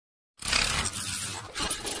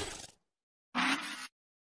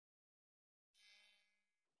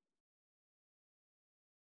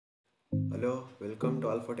Hello, welcome to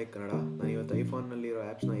ಆಲ್ಫಾಟೆಕ್ Kannada. ನಾನು ಇವತ್ತು ಐಫೋನ್ನಲ್ಲಿರೋ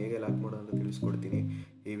ಆ್ಯಪ್ಸ್ನ ಹೇಗೆ ಲಾಕ್ ಮಾಡೋದು ಅಂತ ತಿಳಿಸ್ಕೊಡ್ತೀನಿ.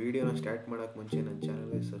 ಈ ವಿಡಿಯೋನ ಸ್ಟಾರ್ಟ್ ಮಾಡೋಕ್ಕೆ ಮುಂಚೆ ನನ್ನ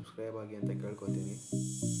ಚಾನಲ್ಗೆ ಸಬ್ಸ್ಕ್ರೈಬ್ ಆಗಿ ಅಂತ ಕೇಳ್ಕೊತೀನಿ.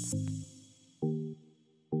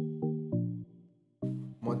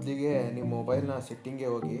 ಮೊದಲಿಗೆ ನಿಮ್ಮ ಮೊಬೈಲ್ನ ಸೆಟ್ಟಿಂಗ್ಗೆ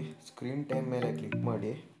ಹೋಗಿ ಸ್ಕ್ರೀನ್ ಟೈಮ್ ಮೇಲೆ ಕ್ಲಿಕ್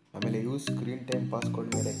ಮಾಡಿ, ಆಮೇಲೆ ಯೂಸ್ ಸ್ಕ್ರೀನ್ ಟೈಮ್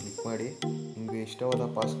ಪಾಸ್ಕೋಡ್ ಮೇಲೆ ಕ್ಲಿಕ್ ಮಾಡಿ ನಿಮಗೆ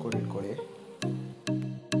ಇಷ್ಟವಾದ ಪಾಸ್ಕೋಡ್ ಇಟ್ಕೊಳ್ಳಿ.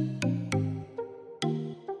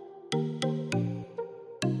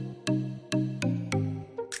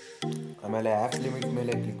 ಆಮೇಲೆ ಆ್ಯಪ್ ಲಿಮಿಟ್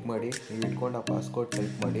ಮೇಲೆ ಕ್ಲಿಕ್ ಮಾಡಿ ನೀವು ಇಟ್ಕೊಂಡ ಪಾಸ್ಕೋಡ್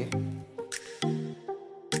ಟೈಪ್ ಮಾಡಿ.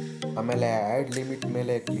 ಆಮೇಲೆ ಆ್ಯಡ್ ಲಿಮಿಟ್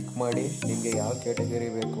ಮೇಲೆ ಕ್ಲಿಕ್ ಮಾಡಿ ನಿಮಗೆ ಯಾವ ಕ್ಯಾಟಗರಿ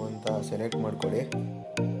ಬೇಕು ಅಂತ ಸೆಲೆಕ್ಟ್ ಮಾಡ್ಕೊಳ್ಳಿ.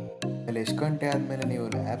 ಆಮೇಲೆ ಎಷ್ಟು ಗಂಟೆ ಆದಮೇಲೆ ನೀವು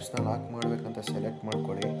ಆ್ಯಪ್ಸ್ನ ಲಾಕ್ ಮಾಡಬೇಕಂತ ಸೆಲೆಕ್ಟ್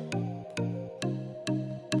ಮಾಡ್ಕೊಳ್ಳಿ.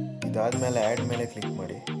 ಇದಾದಮೇಲೆ ಆ್ಯಡ್ ಮೇಲೆ ಕ್ಲಿಕ್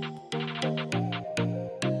ಮಾಡಿ.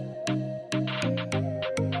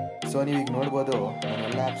 ಸೊ ನೀವೀಗ ನೋಡ್ಬೋದು, ನಾನು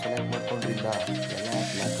ಎಲ್ಲ ಆ್ಯಪ್ ಸೆಲೆಕ್ಟ್ ಮಾಡ್ಕೊಂಡಿದ್ದ ಎಲ್ಲ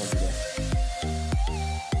ಆ್ಯಪ್ ಲಾಕ್ ಆಗಿದೆ.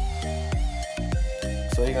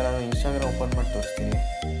 ಸೊ ಈಗ ನಾನು ಇನ್ಸ್ಟಾಗ್ರಾಮ್ ಓಪನ್ ಮಾಡಿ ತೋರಿಸ್ತೀನಿ.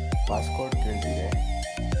 ಪಾಸ್ಕೋಡ್ ಕೇಳ್ತಿದೆ.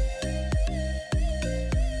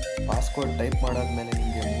 ಪಾಸ್ಕೋಡ್ ಟೈಪ್ ಮಾಡಾದ್ಮೇಲೆ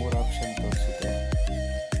ನಿಮಗೆ 3 ಆಪ್ಷನ್ ತೋರಿಸುತ್ತೆ.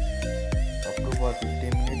 Approve for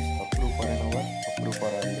 15 minutes, approve for an hour, approve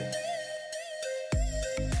for all day.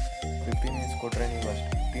 15 minutes ಕೊಟ್ಟರೆ ನೀವು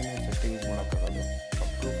 15 ಮಿನಿಟ್ಸ್ ಅಷ್ಟೇ use ಮಾಡೋಕ್ಕಾಗೋದು.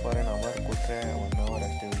 Approve for an hour ಕೊಟ್ಟರೆ 1 ಅವರ್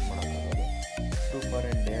ಅಷ್ಟೇ use ಮಾಡೋಕ್ಕಾಗೋದು. Approve for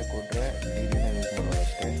N day ಕೊಟ್ಟರೆ ಡೈಲಿನ ಯೂಸ್ ಮಾಡೋದು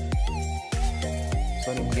ಅಷ್ಟೇ.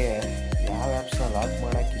 ಸೊ ನಿಮಗೆ ಯಾವ ಆ್ಯಪ್ಸ್ನ ಲಾಕ್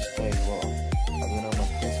ಮಾಡೋಕ್ಕೆ ಇಷ್ಟ ಇಲ್ವೋ ಅದನ್ನು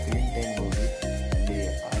ಮತ್ತೆ ಸ್ಕ್ರೀನ್ ಟೈಮ್ಗೆ ಹೋಗಿ ಅಲ್ಲಿ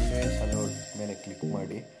ಆಲ್ವೇಸ್ ಅಲೋಡ್ ಮೇಲೆ ಕ್ಲಿಕ್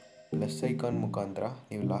ಮಾಡಿ ಪ್ಲಸ್ ಐಕಾನ್ ಮುಖಾಂತರ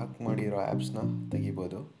ನೀವು ಲಾಕ್ ಮಾಡಿರೋ ಆ್ಯಪ್ಸ್ನ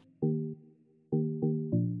ತೆಗಿಬೋದು.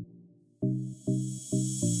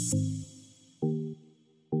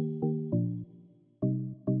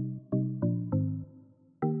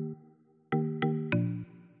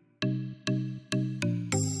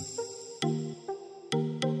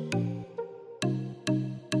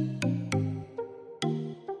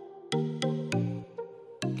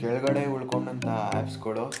 ಕೆಳಗಡೆ ಉಳ್ಕೊಂಡಂಥ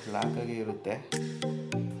ಆ್ಯಪ್ಸ್ಗಳು ಲಾಕ್ ಆಗಿ ಇರುತ್ತೆ.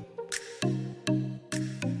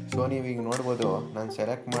 ಸೊ ನೀವೀಗ ನೋಡ್ಬೋದು, ನಾನು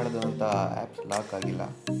ಸೆಲೆಕ್ಟ್ ಮಾಡಿದಂಥ ಆ್ಯಪ್ಸ್ ಲಾಕ್ ಆಗಿಲ್ಲ.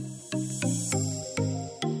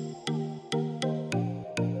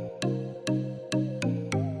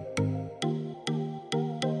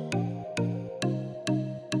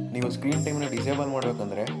 ನೀವು ಸ್ಕ್ರೀನ್ ಟೈಮ್ನ ಡಿಸೇಬಲ್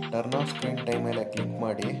ಮಾಡಬೇಕಂದ್ರೆ ಟರ್ನ್ ಆಫ್ ಸ್ಕ್ರೀನ್ ಟೈಮ್ ಮೇಲೆ ಕ್ಲಿಕ್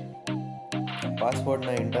ಮಾಡಿ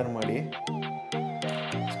ಪಾಸ್ವರ್ಡ್ನ ಎಂಟರ್ ಮಾಡಿ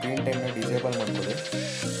ಸ್ಕ್ರೀನ್ ಟೈಮ್ನ ಡಿಸೇಬಲ್ ಮಾಡ್ಕೊಳ್ಳಿ.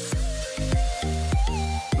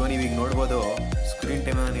 ಸೊ ನೀವೀಗ ನೋಡ್ಬೋದು, ಸ್ಕ್ರೀನ್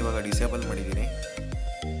ಟೈಮನ್ನು ಇವಾಗ ಡಿಸೇಬಲ್ ಮಾಡಿದ್ದೀನಿ.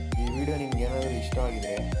 ಈ ವಿಡಿಯೋ ನಿಮ್ಗೆ ಏನಾದರೂ ಇಷ್ಟ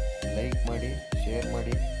ಆಗಿದರೆ ಲೈಕ್ ಮಾಡಿ, ಶೇರ್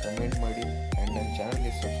ಮಾಡಿ, ಕಮೆಂಟ್ ಮಾಡಿ ಆ್ಯಂಡ್ ನನ್ನ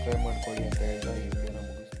ಚಾನಲ್ಗೆ ಸಬ್ಸ್ಕ್ರೈಬ್ ಮಾಡ್ಕೊಳ್ಳಿ ಅಂತ ಹೇಳ್ತಾ ಈ ವಿಡಿಯೋನ